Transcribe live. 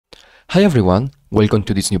Hi everyone, welcome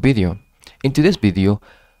to this new video. In today's video,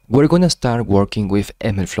 we're gonna start working with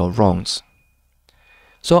MLflow runs.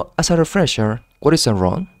 So as a refresher, what is a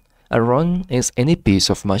run? A run is any piece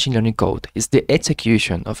of machine learning code. It's the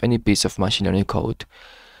execution of any piece of machine learning code.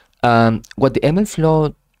 What the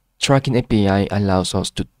MLflow tracking API allows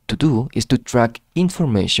us to do is to track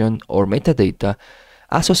information or metadata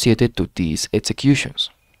associated to these executions.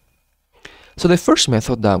 So the first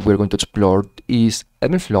method that we're going to explore is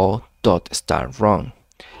MLflow.startRun.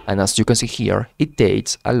 And as you can see here, it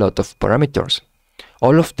takes a lot of parameters.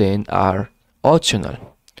 All of them are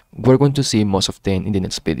optional. We're going to see most of them in the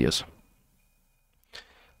next videos.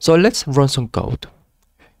 So let's run some code.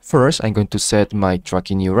 First, I'm going to set my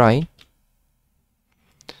tracking URI.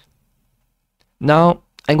 Now,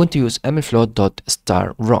 I'm going to use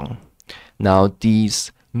MLflow.startRun. Now,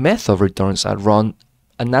 this method returns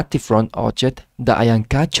an active run object that I am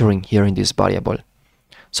capturing here in this variable.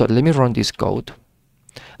 So let me run this code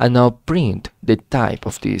and now print the type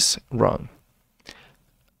of this run.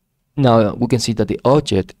 Now we can see that the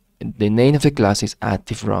object, the name of the class is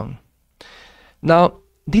active run. Now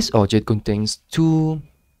this object contains two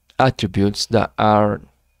attributes that are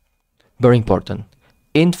very important: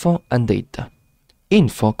 info and data.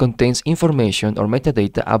 Info contains information or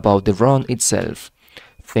metadata about the run itself,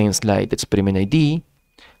 things like the experiment ID,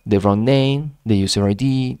 the run name, the user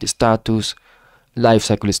ID, the status,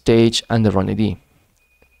 lifecycle stage, and the run ID.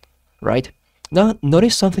 Right? Now,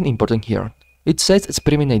 notice something important here. It says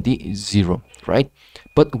experiment ID is 0, right?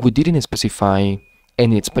 But we didn't specify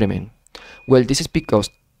any experiment. Well, this is because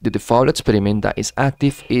the default experiment that is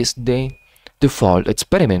active is the default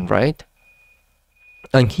experiment, right?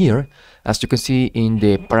 And here, as you can see in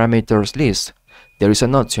the parameters list, there is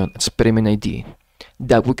an option, experiment ID,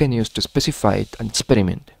 that we can use to specify an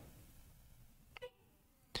experiment.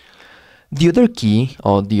 The other key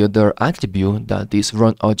or the other attribute that this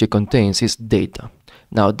run object contains is data.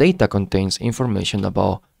 Now data contains information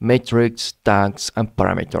about metrics, tags, and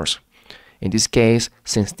parameters. In this case,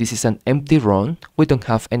 since this is an empty run, we don't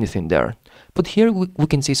have anything there. But here we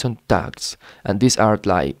can see some tags, and these are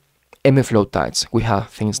like MLflow tags. We have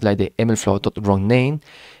things like the MLflow.runName,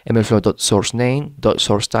 MLflow.sourceName,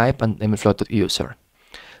 .sourceType, and MLflow.user.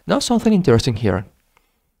 Now something interesting here.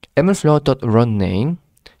 MLflow.runName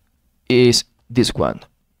is this one,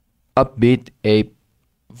 upbeat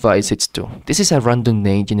A562. This is a random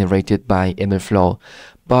name generated by MLflow,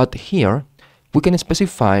 but here we can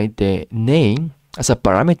specify the name as a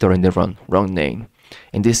parameter in the run name.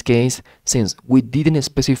 In this case, since we didn't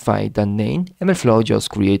specify the name, MLflow just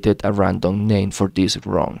created a random name for this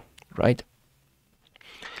run, right?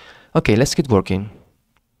 Okay, let's get working.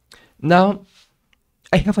 Now,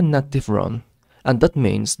 I have an active run, and that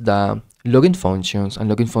means that login functions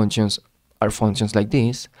are functions like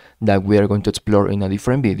this that we are going to explore in a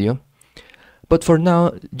different video. But for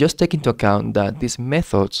now, just take into account that these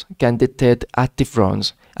methods can detect active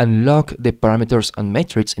runs and log the parameters and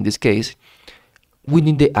metrics, in this case,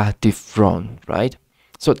 within the active run, right?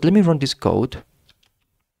 So let me run this code,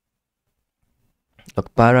 log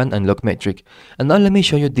parent and log metric, and now let me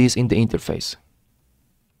show you this in the interface.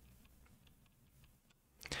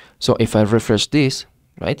 So if I refresh this,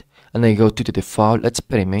 right, and I go to the default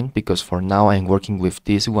experiment, because for now I'm working with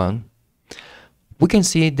this one, we can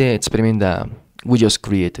see the experiment that we just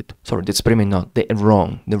created. Sorry, the experiment, not the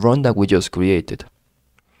run that we just created.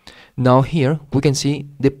 Now here we can see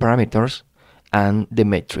the parameters and the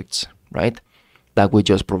metrics, right, that we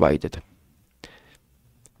just provided.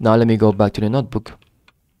 Now let me go back to the notebook.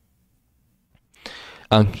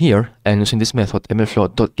 And here I'm using this method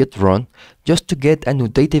MLflow.getRun just to get an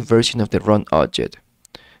updated version of the run object.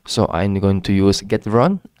 So I'm going to use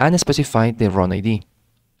getRun and specify the run ID.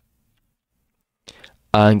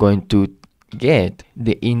 I'm going to get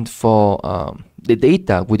the info, the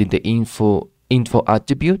data within the info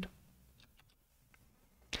attribute.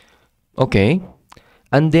 Okay,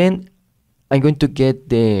 and then I'm going to get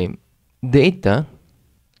the data,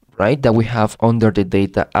 right, that we have under the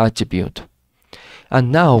data attribute. And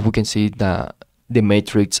now we can see the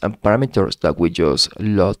metrics and parameters that we just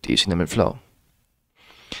loaded using MLflow.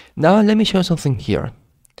 Now let me show something here.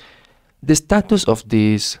 The status of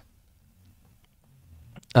this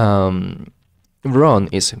run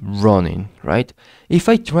is running, right? If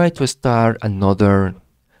I try to start another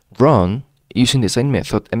run using the same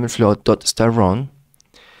method, MLflow.startRun,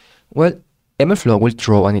 well, MLflow will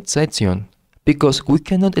throw an exception because we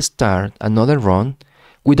cannot start another run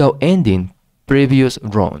without ending previous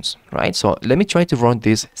runs, right? So let me try to run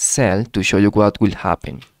this cell to show you what will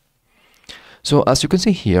happen. So as you can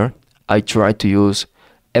see here, I try to use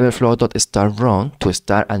MLflow.startRun to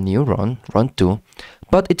start a new run, run 2,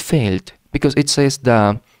 but it failed because it says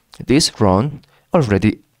that this run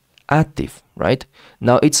already active, right?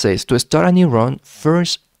 Now it says to start a new run,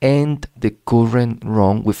 first end the current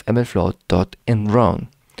run with MLflow.endRun.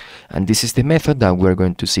 And this is the method that we're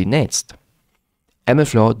going to see next.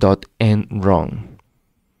 MLflow.endRun.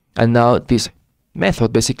 And now this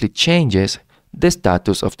method basically changes the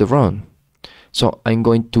status of the run. So I'm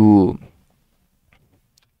going to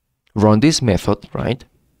run this method, right?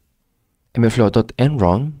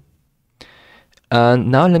 MLflow.endRun.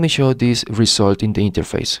 And now let me show this result in the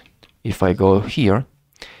interface. If I go here,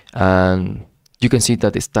 and you can see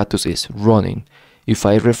that the status is running. If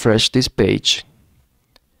I refresh this page,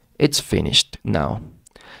 it's finished now.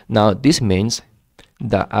 Now this means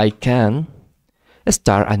that I can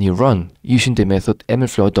start a new run using the method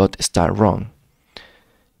MLflow.startRun.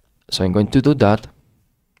 So I'm going to do that,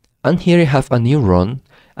 and here I have a new run,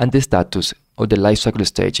 and the status or the lifecycle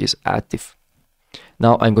stage is active.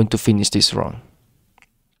 Now I'm going to finish this run,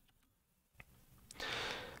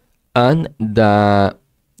 and that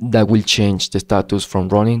will change the status from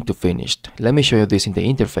running to finished. Let me show you this in the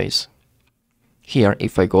interface. Here,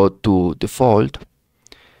 if I go to default,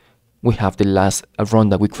 we have the last run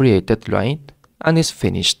that we created, right? And it's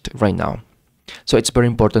finished right now. So it's very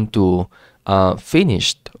important to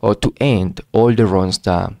finish or to end all the runs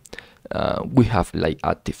that we have like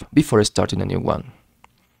active before starting a new one.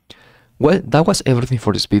 Well, that was everything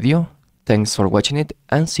for this video. Thanks for watching it,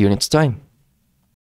 and see you next time.